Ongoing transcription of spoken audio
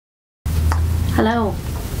Hello.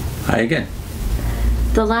 Hi again.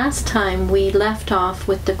 The last time we left off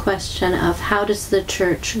with the question of how does the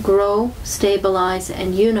church grow, stabilize,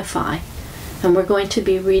 and unify. And we're going to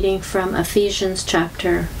be reading from Ephesians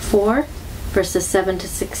chapter 4, verses 7 to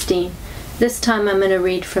 16. This time I'm going to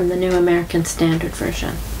read from the New American Standard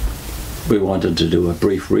Version. We wanted to do a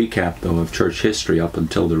brief recap, though, of church history up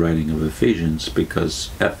until the writing of Ephesians, because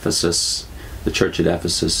Ephesus, the church at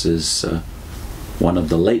Ephesus, is one of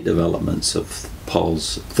the late developments of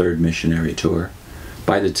Paul's third missionary tour.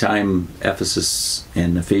 By the time Ephesus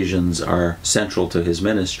and Ephesians are central to his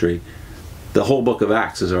ministry, the whole book of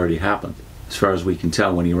Acts has already happened. As far as we can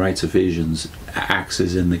tell, when he writes Ephesians, Acts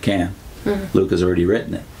is in the can. Luke has already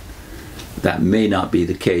written it. That may not be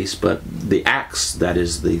the case, but the Acts, that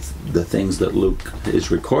is the things that Luke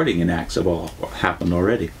is recording in Acts, have all happened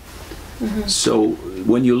already. So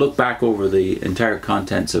when you look back over the entire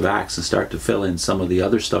contents of Acts and start to fill in some of the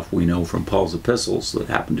other stuff we know from Paul's epistles that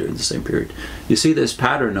happened during the same period, you see this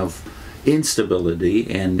pattern of instability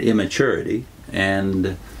and immaturity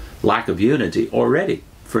and lack of unity already.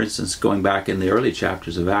 For instance, going back in the early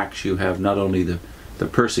chapters of Acts, you have not only the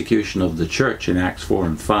persecution of the church in Acts 4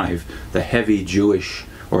 and 5, the heavy Jewish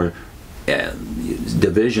or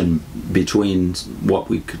division between what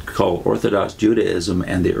we could call Orthodox Judaism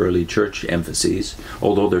and the early church emphases,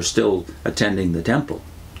 although they're still attending the temple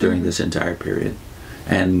during this entire period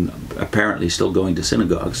and apparently still going to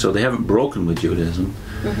synagogues, so they haven't broken with Judaism.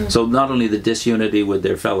 So not only the disunity with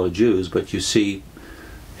their fellow Jews, but you see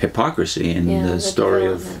hypocrisy in the story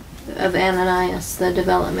of Ananias, the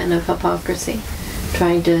development of hypocrisy,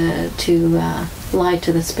 trying to lie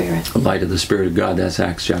to the Spirit. Lie to the Spirit of God, that's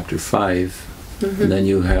Acts chapter 5. And then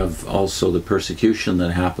you have also the persecution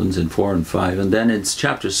that happens in 4 and 5. And then it's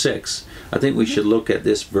chapter 6. I think we should look at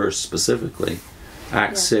this verse specifically,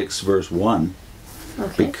 Acts 6 verse 1,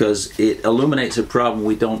 because it illuminates a problem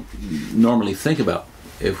we don't normally think about.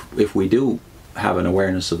 If we do have an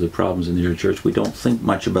awareness of the problems in the early church, we don't think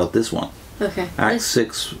much about this one. Acts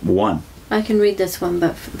 6, 1. I can read this one,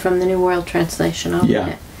 but from the New World Translation, I'll read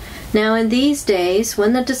it. Now in these days,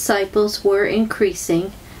 when the disciples were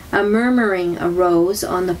increasing, a murmuring arose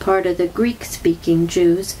on the part of the Greek-speaking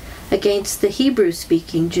Jews against the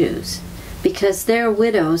Hebrew-speaking Jews, because their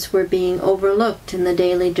widows were being overlooked in the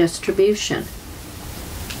daily distribution.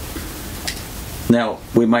 Now,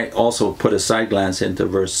 we might also put a side glance into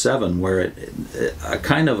verse 7, where a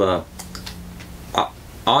kind of a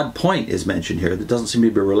odd point is mentioned here that doesn't seem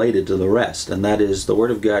to be related to the rest, and that is the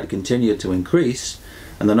word of God continued to increase,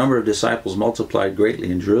 and the number of disciples multiplied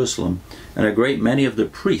greatly in Jerusalem, and a great many of the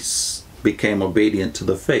priests became obedient to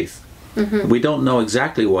the faith. We don't know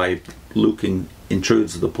exactly why Luke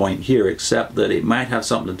intrudes the point here, except that it might have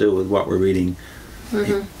something to do with what we're reading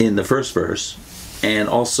in the first verse, and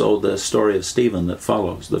also the story of Stephen that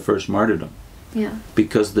follows, the first martyrdom.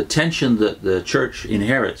 Because the tension that the church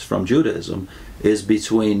inherits from Judaism is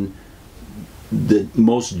between the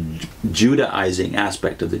most Judaizing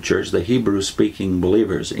aspect of the church, the Hebrew-speaking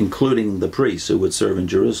believers, including the priests who would serve in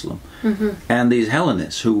Jerusalem, and these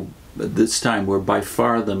Hellenists, who at this time were by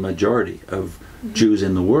far the majority of Jews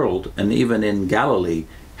in the world, and even in Galilee,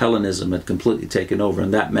 Hellenism had completely taken over,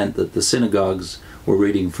 and that meant that the synagogues were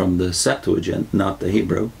reading from the Septuagint, not the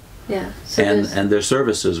Hebrew, and their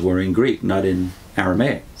services were in Greek, not in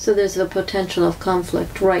Aramaic. So there's a potential of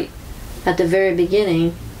conflict right at the very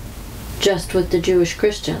beginning, just with the Jewish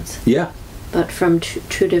Christians. But from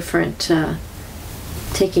two different,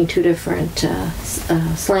 taking two different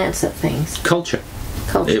slants at things. Culture.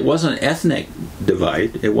 It wasn't ethnic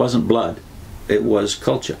divide, it wasn't blood, it was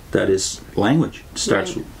culture. That is language. It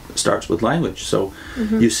starts with language. So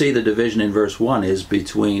you see the division in verse 1 is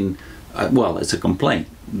between, well, it's a complaint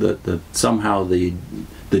that somehow the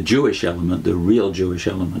Jewish element, the real Jewish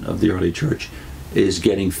element of the early church, is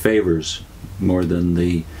getting favors more than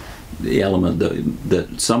the element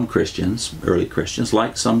that some Christians, early Christians,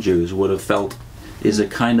 like some Jews, would have felt is a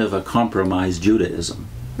kind of a compromised Judaism,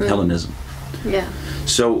 Hellenism.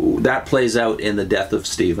 So that plays out in the death of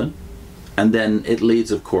Stephen, and then it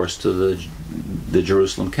leads, of course, to the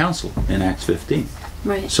Jerusalem Council in Acts 15.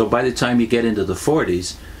 So by the time you get into the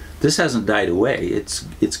 40s, this hasn't died away.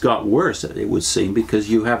 It's got worse, it would seem, because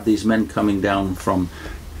you have these men coming down from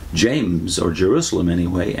James, or Jerusalem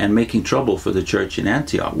anyway, and making trouble for the church in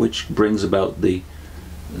Antioch, which brings about the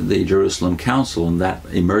Jerusalem Council and that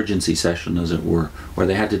emergency session, as it were, where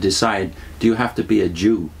they had to decide, do you have to be a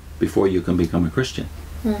Jew before you can become a Christian?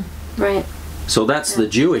 So that's the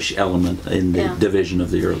Jewish element in the division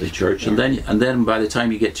of the early church. And then by the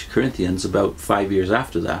time you get to Corinthians, about 5 years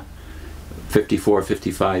after that, 54,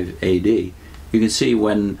 55 AD, you can see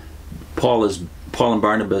when Paul and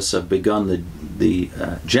Barnabas have begun the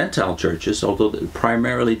Gentile churches, although they're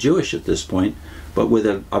primarily Jewish at this point, but with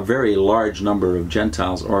a very large number of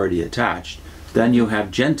Gentiles already attached. Then you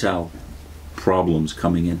have Gentile problems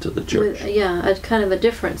coming into the church. A kind of a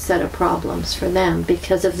different set of problems for them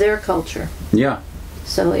because of their culture. Yeah.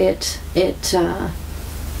 So it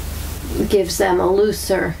gives them a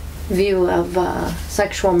looser view of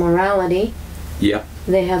sexual morality. Yeah.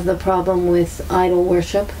 They have the problem with idol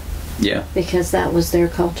worship. Yeah. Because that was their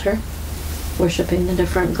culture, worshiping the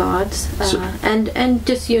different gods, and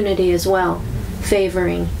disunity as well,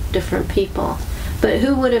 favoring different people. But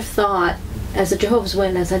who would have thought, as a Jehovah's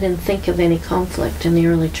Witness, I didn't think of any conflict in the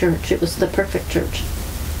early church. It was the perfect church.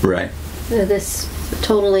 Right. This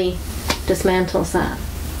totally dismantles that.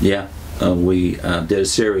 Yeah. We did a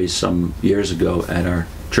series some years ago at our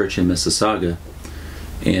church in Mississauga,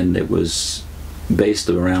 and it was based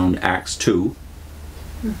around Acts 2,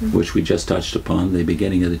 which we just touched upon, the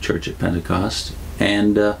beginning of the church at Pentecost,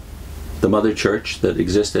 and the mother church that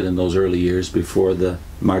existed in those early years before the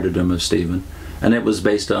martyrdom of Stephen. And it was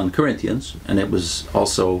based on Corinthians, and it was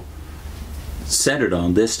also centered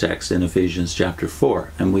on this text in Ephesians chapter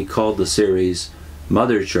 4. And we called the series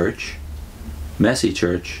Mother Church, Messy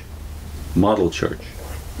Church, Model Church.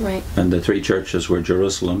 Right. And the three churches were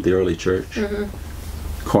Jerusalem, the early church,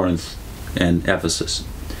 Corinth, and Ephesus.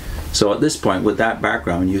 So at this point, with that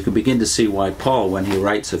background, you can begin to see why Paul, when he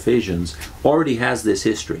writes Ephesians, already has this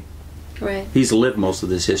history. Right. He's lived most of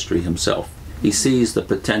this history himself. He sees the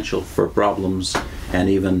potential for problems and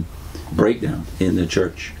even breakdown in the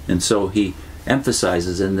church. And so he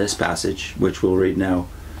emphasizes in this passage, which we'll read now,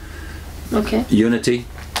 unity,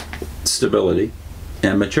 stability,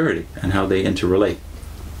 and maturity, and how they interrelate.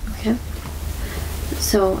 Okay.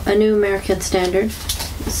 So, a New American Standard,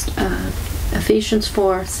 Ephesians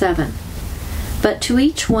 4:7. But to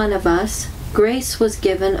each one of us, grace was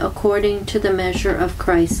given according to the measure of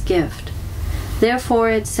Christ's gift. Therefore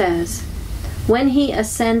it says, when he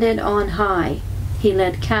ascended on high, he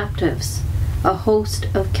led captives, a host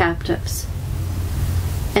of captives.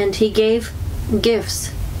 And he gave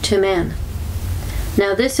gifts to men.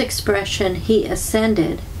 Now this expression, he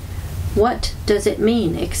ascended, what does it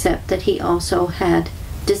mean except that he also had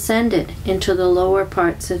descended into the lower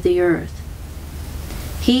parts of the earth?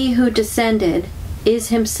 He who descended is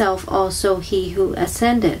himself also he who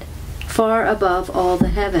ascended far above all the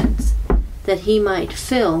heavens, that he might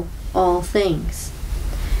fill all things.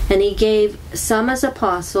 And he gave some as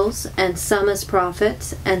apostles, and some as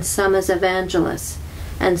prophets, and some as evangelists,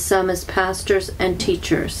 and some as pastors and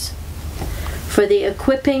teachers, for the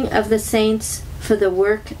equipping of the saints for the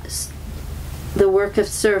work of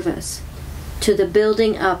service, to the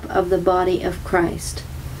building up of the body of Christ,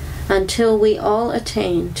 until we all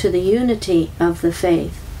attain to the unity of the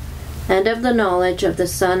faith, and of the knowledge of the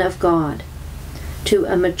Son of God, to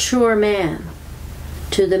a mature man,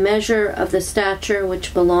 to the measure of the stature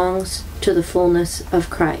which belongs to the fullness of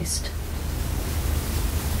Christ.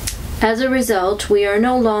 As a result, we are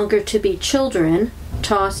no longer to be children,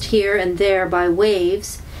 tossed here and there by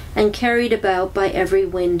waves, and carried about by every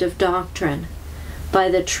wind of doctrine, by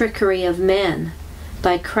the trickery of men,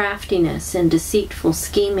 by craftiness and deceitful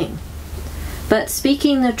scheming. But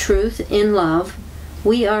speaking the truth in love,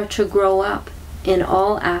 we are to grow up in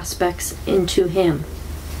all aspects into Him,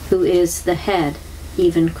 who is the head,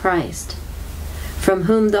 even Christ, from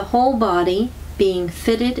whom the whole body, being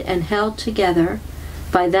fitted and held together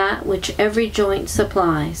by that which every joint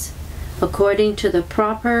supplies, according to the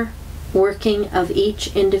proper working of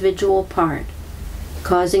each individual part,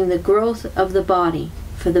 causing the growth of the body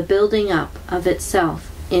for the building up of itself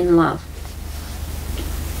in love.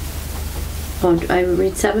 Oh, do I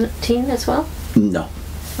read 17 as well? No.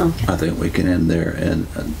 Okay. I think we can end there, and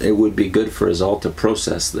it would be good for us all to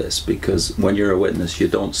process this, because when you're a witness, you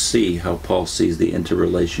don't see how Paul sees the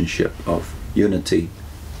interrelationship of unity,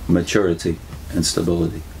 maturity, and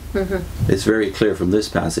stability. It's very clear from this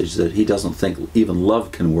passage that he doesn't think even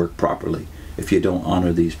love can work properly if you don't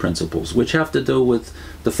honor these principles, which have to do with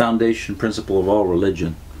the foundation principle of all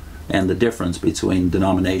religion, and the difference between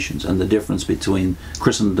denominations, and the difference between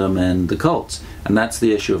Christendom and the cults, and that's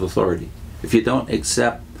the issue of authority. If you don't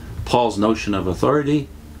accept Paul's notion of authority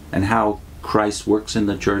and how Christ works in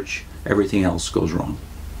the church, everything else goes wrong.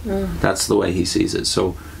 That's the way he sees it.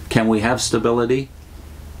 So can we have stability,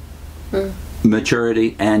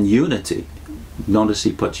 maturity, and unity? Notice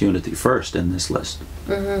he puts unity first in this list.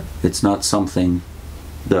 It's not something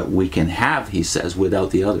that we can have, he says, without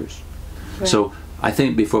the others. Right. So I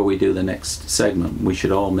think before we do the next segment, we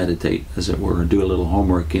should all meditate, as it were, do a little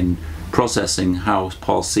homework in processing how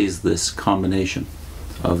Paul sees this combination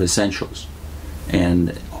of essentials,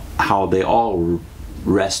 and how they all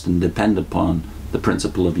rest and depend upon the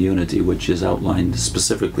principle of unity, which is outlined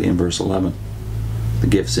specifically in verse 11. The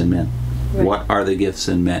gifts in men. Right. What are the gifts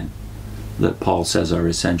in men that Paul says are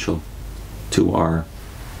essential to our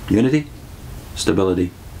unity,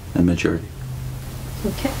 stability, and maturity?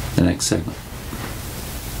 Okay. The next segment.